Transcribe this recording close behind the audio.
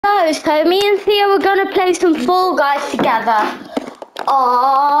So me and Theo are going to play some Fall Guys together.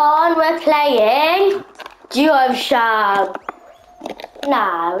 We're playing Duo Show.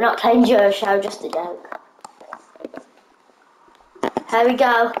 No, we're not playing Duo Show, just a joke. Here we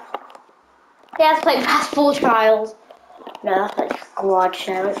go. Yeah, let's play Passport Trials. No, that's like Squad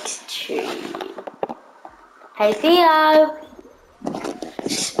Show. It's 2. Hey Theo.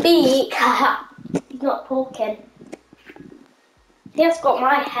 Speak. He's not talking. He has got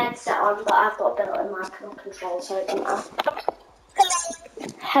my headset on, but I've got a bit of my control, so it doesn't matter.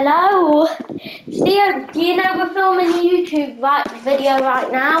 Hello. Theo, do you know we're filming a YouTube video right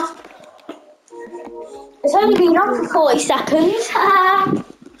now? It's only been on for 40 seconds.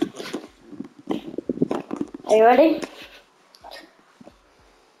 Are you ready?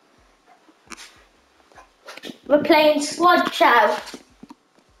 We're playing Squad Show.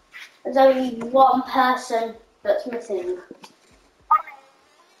 There's only one person that's missing.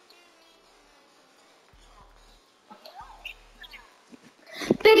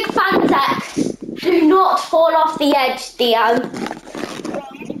 Big Fan X. Do not fall off the edge, Theo.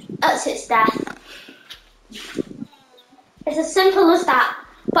 That's its death. It's as simple as that.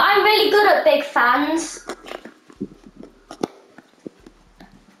 But I'm really good at big fans.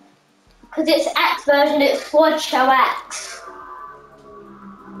 Because it's X version, it's Squad Show X.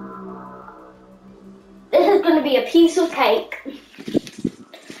 This is going to be a piece of cake.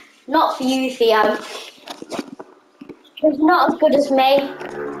 Not for you, Theo. It's not as good as me.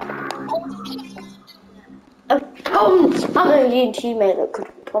 I'm a new teammate that could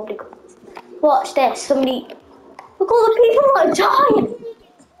probably watch this. Somebody, look all the people that are dying.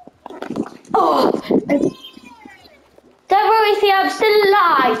 Oh, don't worry, Theo, I'm still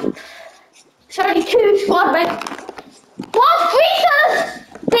alive. It's only 2 squad mates. What freakers?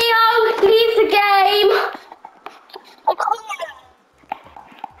 Theo, leave the game.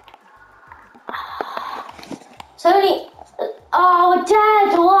 It's only. Oh, we're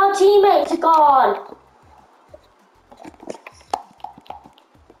dead. All our teammates are gone.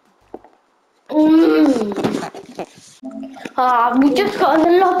 We just got in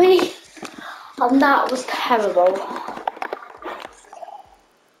the lobby, and that was terrible.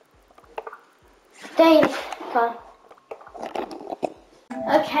 Dave, fine.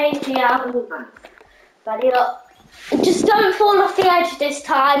 Okay, Theo, ready up. Just don't fall off the edge this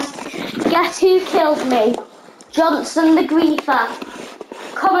time. Guess who killed me? Johnson the Griefer.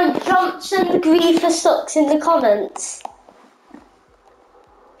 Comment Johnson the Griefer sucks in the comments.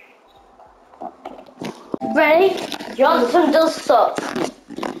 Ready? Johnson does suck.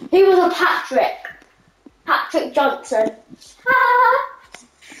 He was a Patrick. Patrick Johnson.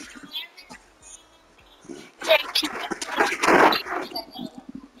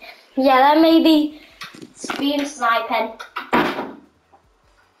 Yeah, that may be stream sniping.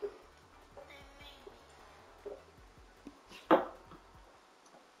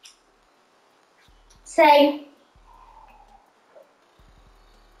 Same.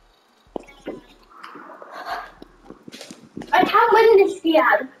 I can't win this video.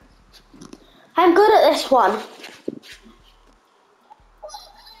 I'm good at this one.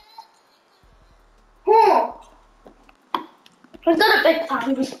 I'm good at big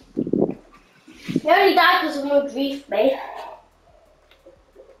fans. He only died because someone griefed me.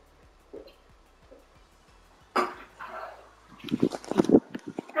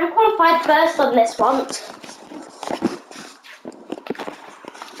 I qualified first on this once.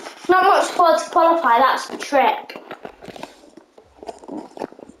 Not much squad to qualify, that's the trick.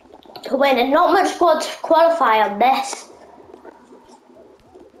 To win, and not much squad to qualify on this.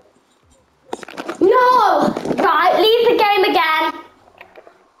 No! Right, leave the game again.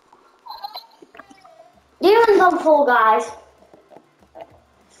 Ewan's on Fall Guys.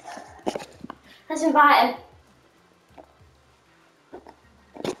 Let's invite him.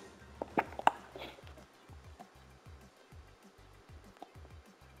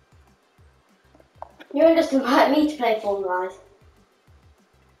 Ewan just invited me to play Fall Guys.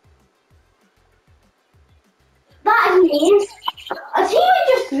 That means a teammate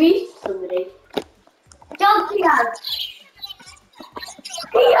just griefed somebody. Don't do that.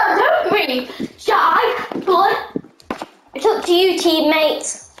 Theo, don't grieve. Shy, good. It's up to you,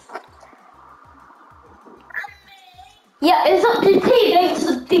 teammates. Yeah, it's up to teammates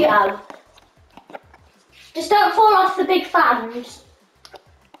of Theo. Just don't fall off the big fans.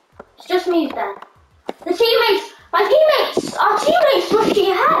 It's just me then. The teammates, our teammates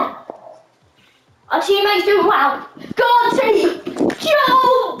rushing ahead. Our teammates doing well. Go on, team.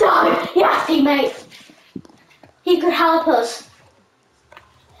 Joe, no. Yes, teammate. He could help us.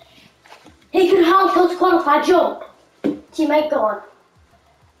 He can help us qualify. Jump. Teammate, go on.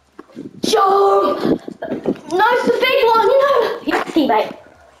 Jump! No, it's the big one, no! Yes, teammate.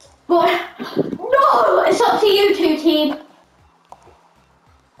 But, no! It's up to you two, team.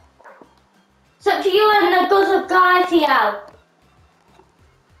 It's up to you and the good guy to yell.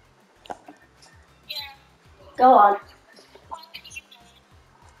 Go on.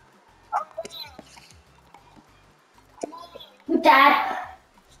 Dad.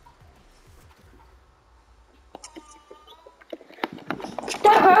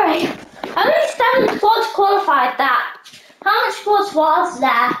 Don't worry. Only 7 squads qualified that. How much squads was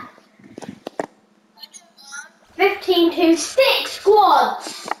there? 15 to 6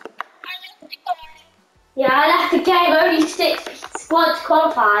 squads. Yeah, I left the game, only 6 squads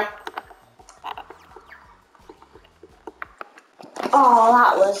qualified. Oh,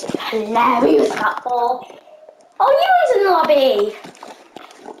 that was hilarious, that ball. Oh, Ewan's in the lobby.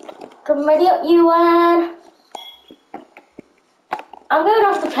 Come ready up, Ewan. I'm going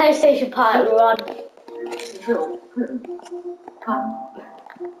off the PlayStation part we're on.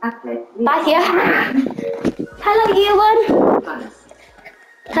 Bye, here. Hello, Ewan.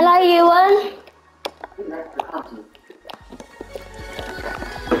 Hello, Ewan.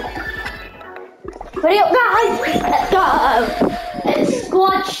 Ready up, guys? Let's go. It's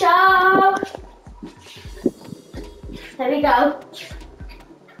squad show. There we go.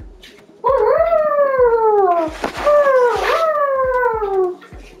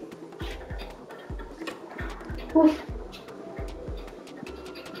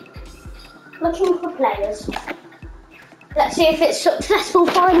 Looking for players. Let's see if it's successful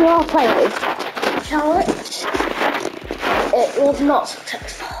finding our players. Shall it? It was not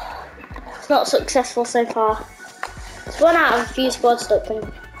successful. It's not successful so far. It's one out of a few squads that can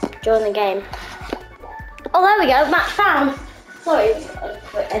join the game. Oh, there we go, match found. Sorry, I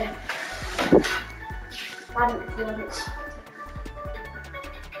quit.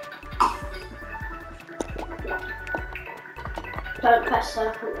 Don't press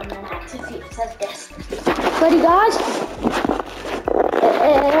circle and then activate it says this. Ready, guys?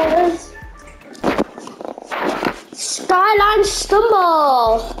 It is Skyline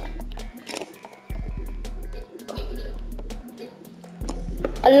Stumble.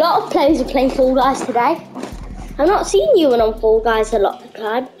 A lot of players are playing Fall Guys today. I've not seen you on Fall Guys a lot of the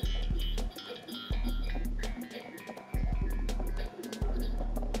time.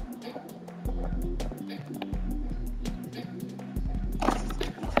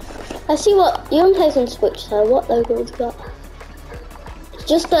 I see what Ewan plays on Switch, so what logo has got? It's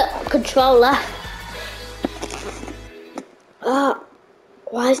just the controller.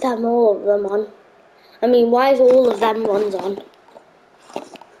 Why is there more of them on? I mean, why is all of them ones on?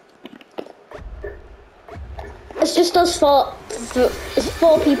 It's just us four. It's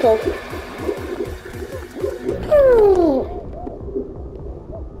 4 people.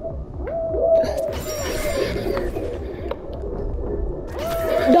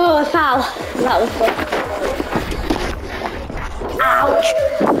 No, I fell. That was fun. Ouch!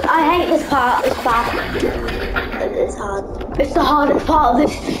 I hate this part. It's bad. It's hard. It's the hardest part of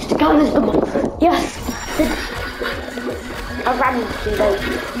this. To go this number. Yes. I ran into those.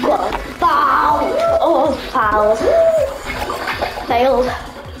 Got a foul. Oh, foul. Failed.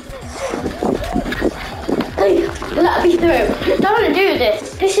 Hey, let me through. Don't want to do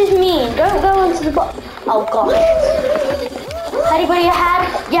this. This is mean. Don't go into the box. Oh gosh. Anybody ahead?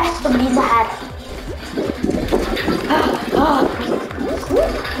 Yes, somebody's ahead.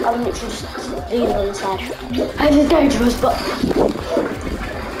 I'm literally just leaning on the side. This is dangerous, but...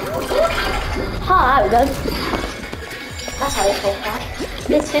 there we go. That's how you qualify.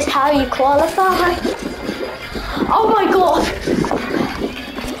 This is how you qualify. Oh my god!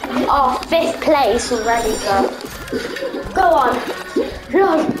 Oh, 5th place already, so... Go on. No.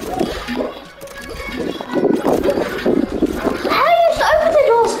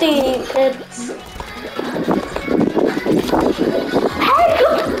 Kids. Hey,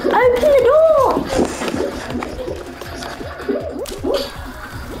 come, open the door!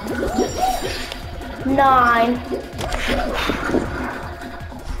 9.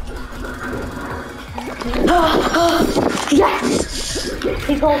 Yes!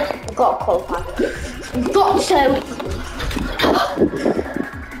 People, we've got to qualify. We've got to!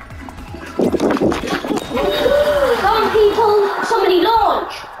 Come on, people! Somebody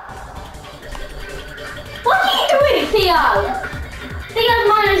launch! What are you doing, Theo? Theo's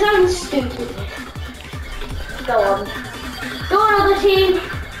mind his own stupid. Go on. Go on, other team.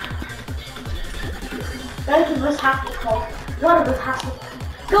 Both of us have to call. One of us has to.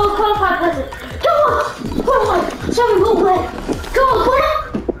 Go on, qualify present. Go on! Qualify! Someone will win. Go on, come on!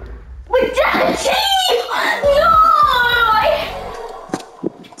 We're dead, team! No!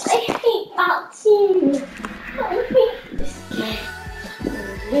 I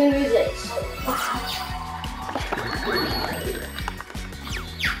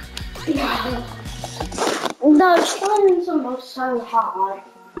so hard.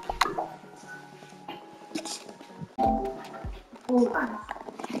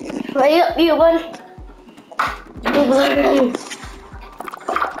 Right up, you one.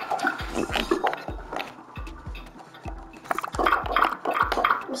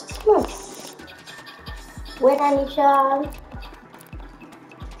 Mr. Smith, win any chance?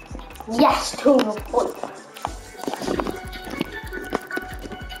 Yes, 2 points.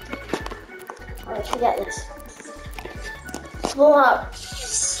 I should get this. 4,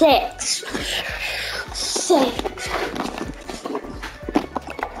 6, 6.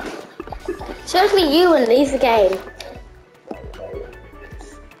 Seriously, you and leave the game.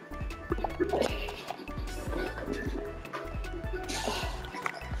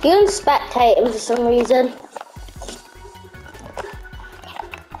 You can spectate him for some reason.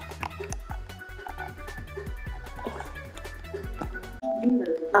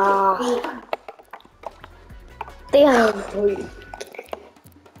 They are rude.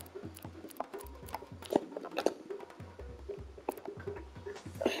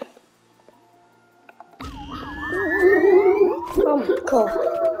 Oh my god.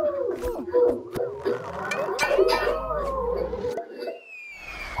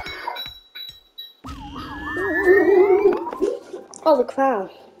 Oh, the crown.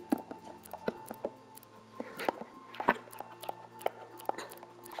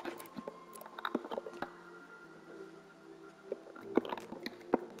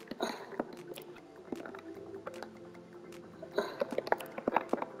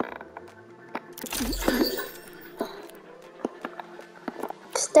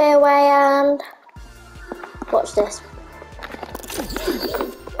 Stay away and watch this.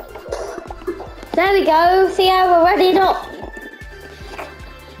 There we go, Theo, we're ready up.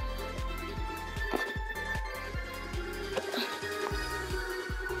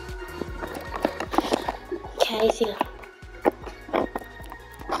 Okay, Theo.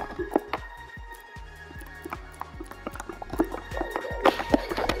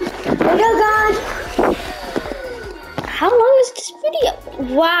 There we go, guys. How long is this video?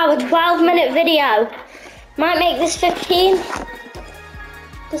 Wow, a 12-minute video. Might make this 15.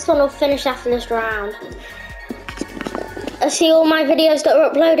 This one will finish after this round. I see all my videos that are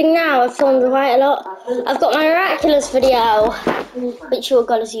uploading now. I've filmed quite a lot. I've got my Miraculous video, which you're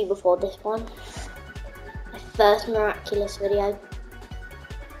gonna see before this one. My first Miraculous video.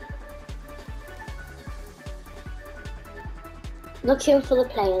 Looking for the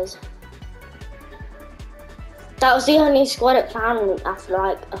players. That was the only squad it found after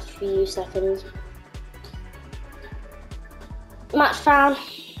like a few seconds. Match found.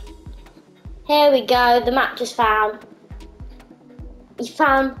 Here we go, the match is found. We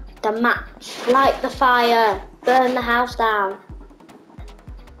found the match. Light the fire, burn the house down.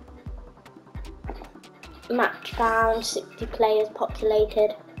 Match found, 60 players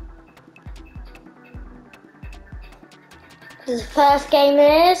populated. The first game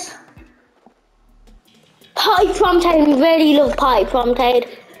is Party Promptade. We really love Party Promptade.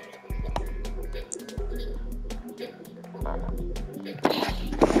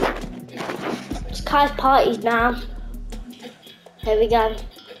 It's Kai's parties now. Here we go.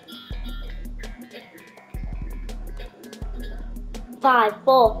 5,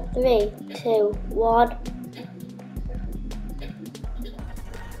 4, 3, 2, 1.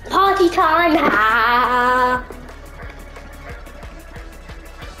 Party time! Ha!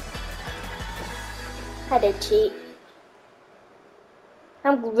 I did cheat.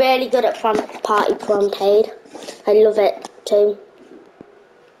 I'm really good at Party Promptade. I love it too.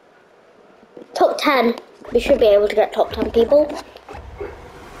 Top 10. We should be able to get top 10 people.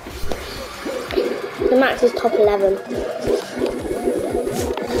 The max is top 11.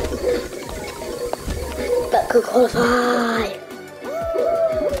 That could qualify.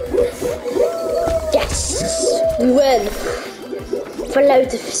 Yes! We win! For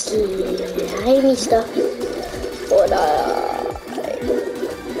loads of slimy stuff.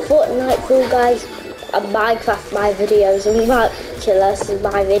 Fortnite Cool Guys, and Minecraft my videos, and Miraculous is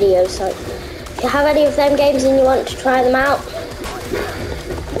my videos. So if you have any of them games and you want to try them out,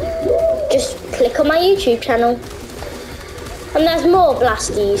 just click on my YouTube channel. And there's more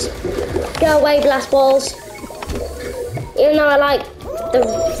Blasties. Go away, Blast Balls. Even though I like the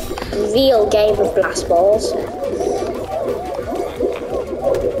real game of Blast Balls.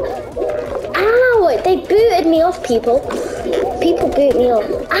 Ow! They booted me off, people. People boot me off.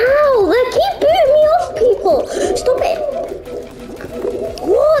 Ow! They keep booting me off, people. Stop it.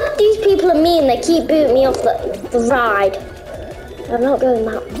 What? These people are mean. They keep booting me off the ride. I'm not going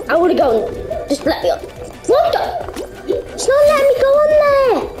that. I want to go on. Just let me on. What the? It's not letting me go on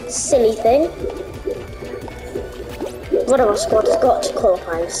there. Silly thing. One of our squad has got to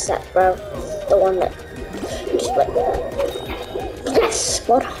qualify in set, bro. The one that just went. Yes,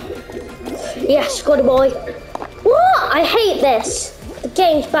 squad. Yes, squad boy. What? I hate this. The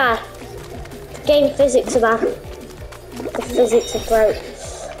game's bad. The game physics are bad. The physics are broke.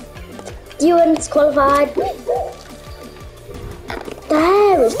 Ewan's qualified.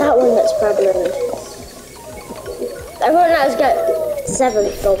 There is that one that's prevalent. Everyone else get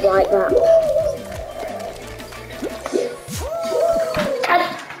 7th job like that.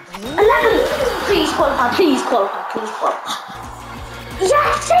 11! Please qualify, please qualify, please qualify.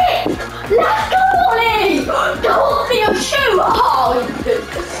 Yes, it! Let's go, Ollie! Go on, Theo, shoot hard!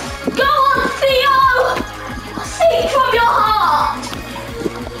 Go on, Theo! Sing from your heart!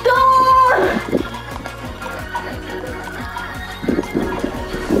 Go on!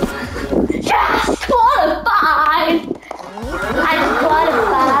 Yes, qualified! I'm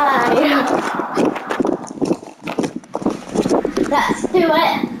qualified! Let's do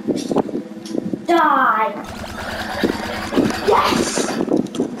it! Die! Yes!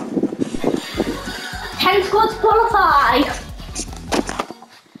 10 squads qualified!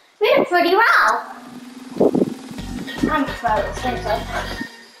 We did pretty well! I'm pro, I think so.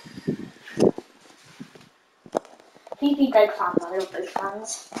 PP big fans, I love big fans.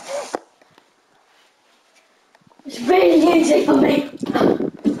 It's really easy for me!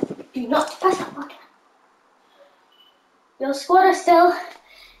 Do not press that button. Your squad is still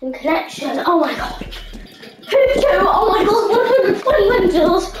in connection. Oh my god. 2-2. Oh my god, 120 win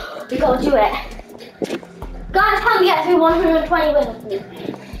drills. We gotta do it. Guys, how do we get through 120 wins, please?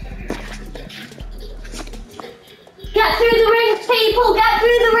 Get through the rings, people. Get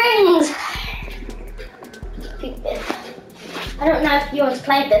through the rings. I don't know if anyone's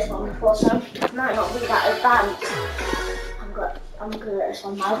played this one before, so it might not be that advanced. I'm good at this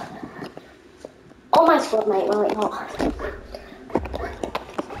one now. Oh my squad mate, no it's not.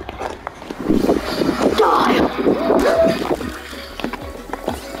 Die!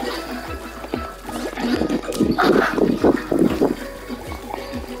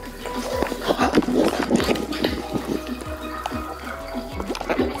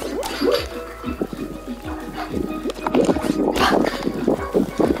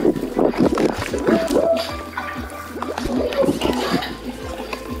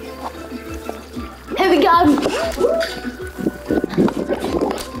 Here we go!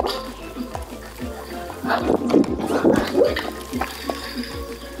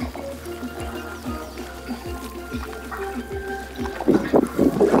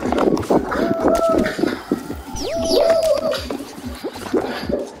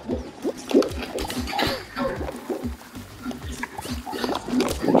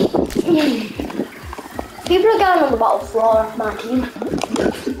 People are going on the bottom floor of my team.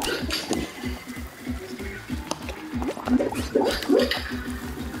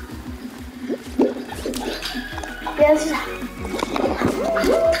 Yes.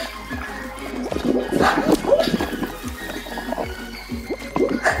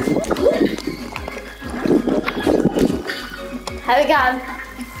 Here we go.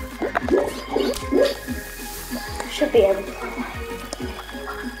 Should be able to.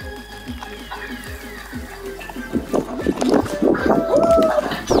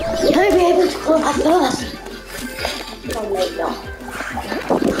 Can I be able to qualify first? Oh, maybe not.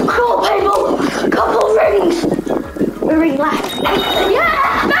 Come on, people! Couple rings! A ring left.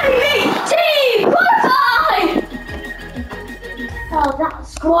 Yeah! Baby! Team! Qualify! Oh, that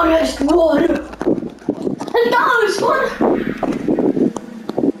squad has won! Let's go, squad!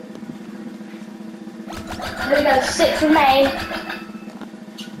 There we go, 6 remain.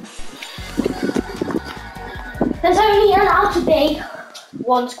 There's only allowed to be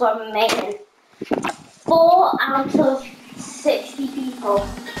 1 squad remaining. 4 out of 60 people.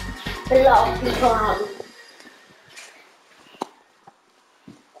 A lot of people out.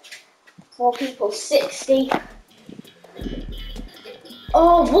 4 people, 60.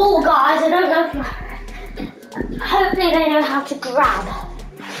 Oh, wall guys, I don't know if hopefully they know how to grab.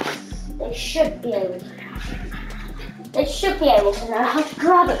 They should be able to. They should be able to know how to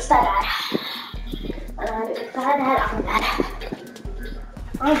grab instead. And I'm bad.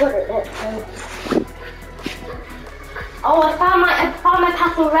 I'm good at it too. Oh, I found my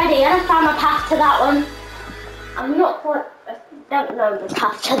path already, and I found my path to that one. I'm not quite. I don't know the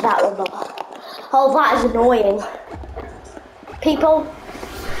path to that one. Oh, that is annoying. People,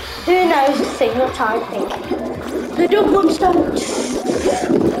 who knows the thing you're trying to think? The dumb ones don't.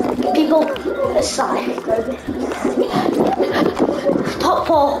 People, aside. Top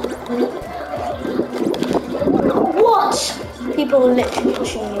 4. What? People are literally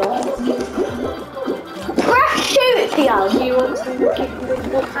pushing you off. Press shoot! Theo. Do you want to keep doing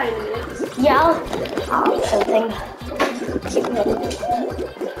what kind of minutes? Yeah, I'll have something. Keep moving.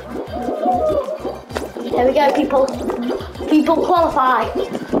 Here we go, people. People qualify.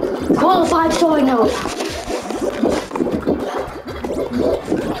 Qualified story note.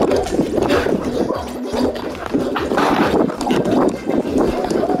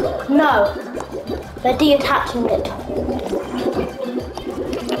 No, they're detaching it.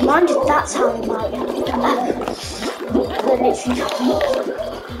 Mind you, that sounded like the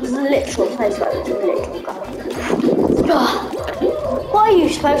literal place where it's a literal guy. What are you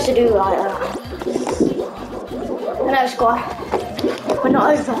supposed to do right now? Hello, squad. We're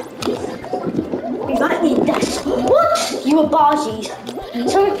not over. We might need this. What? You are bargies.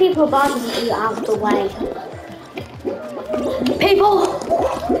 So many people are bargies that you out of the way. People,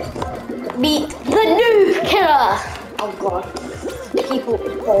 meet the new killer. Oh god. People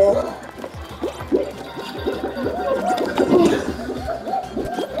fall.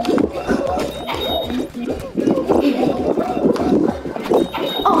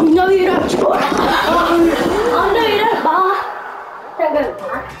 Oh no, you don't score. Oh no, you don't bar. Don't go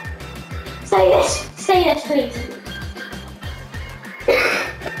back. Say this, please.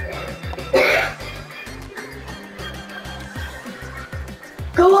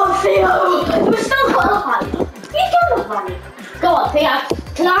 Go on, Theo. We're still qualified. You don't money. Go on, Theo.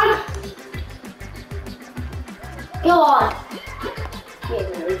 Climb. Go on.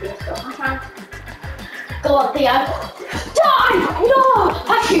 Go on, Theo. Die! No!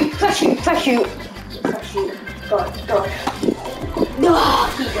 Press you. Go on. No,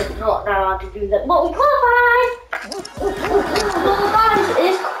 he does not know how to do that. But we qualified! Guys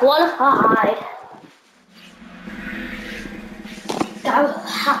is qualified. Go.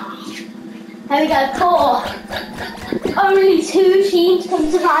 There we go, 4. Only 2 teams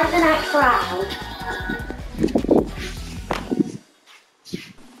can survive the next round.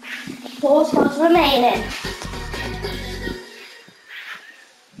 4 spots remaining.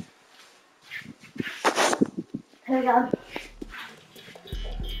 Here we go.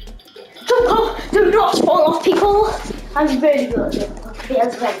 Jump off! Do not fall off, people! I'm really good at jump off.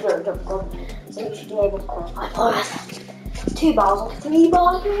 There's very good at jump off. So you should be able to qualify for us. 2 bars or 3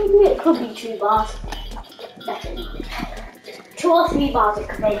 bars, maybe? It could be 2 bars. Definitely. 2 or 3 bars it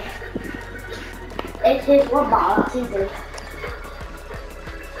could be. It is 1 bar, that's easy.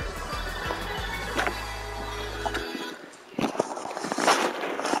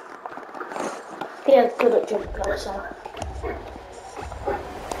 Theo's good at jumping though, so.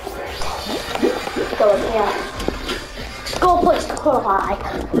 Go on, Theo. Score points to qualify.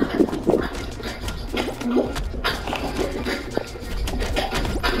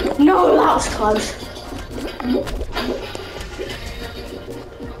 No, that was close.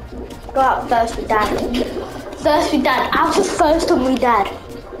 Go out first with Dad. First with Dad. Out of first and we Dad.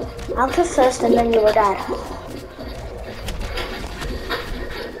 Out of first and then you were Dad.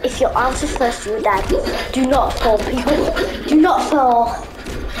 If you're out of first, you were Dad. Do not fall, people. Do not fall.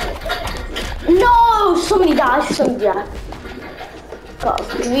 No! Somebody died. Got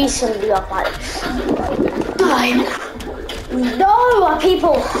to grease somebody up like this. No, our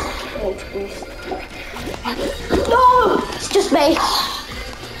people. No! It's just me.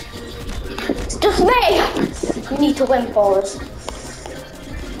 It's just me. You need to win for us.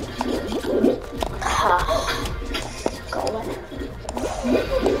 Got one.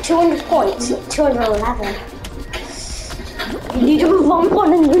 200 points. 211. You need to move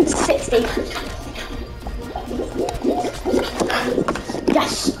 160.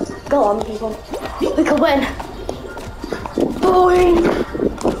 Yes. Go on, people. We can win. Boing!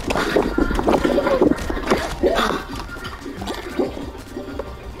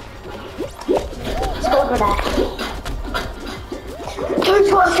 Let's go over there. 2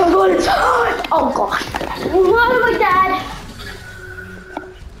 spots for goal. Oh gosh. Why am I dead?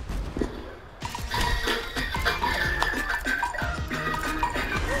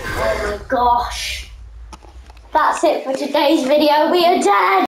 Oh my gosh. That's it for today's video. We are dead.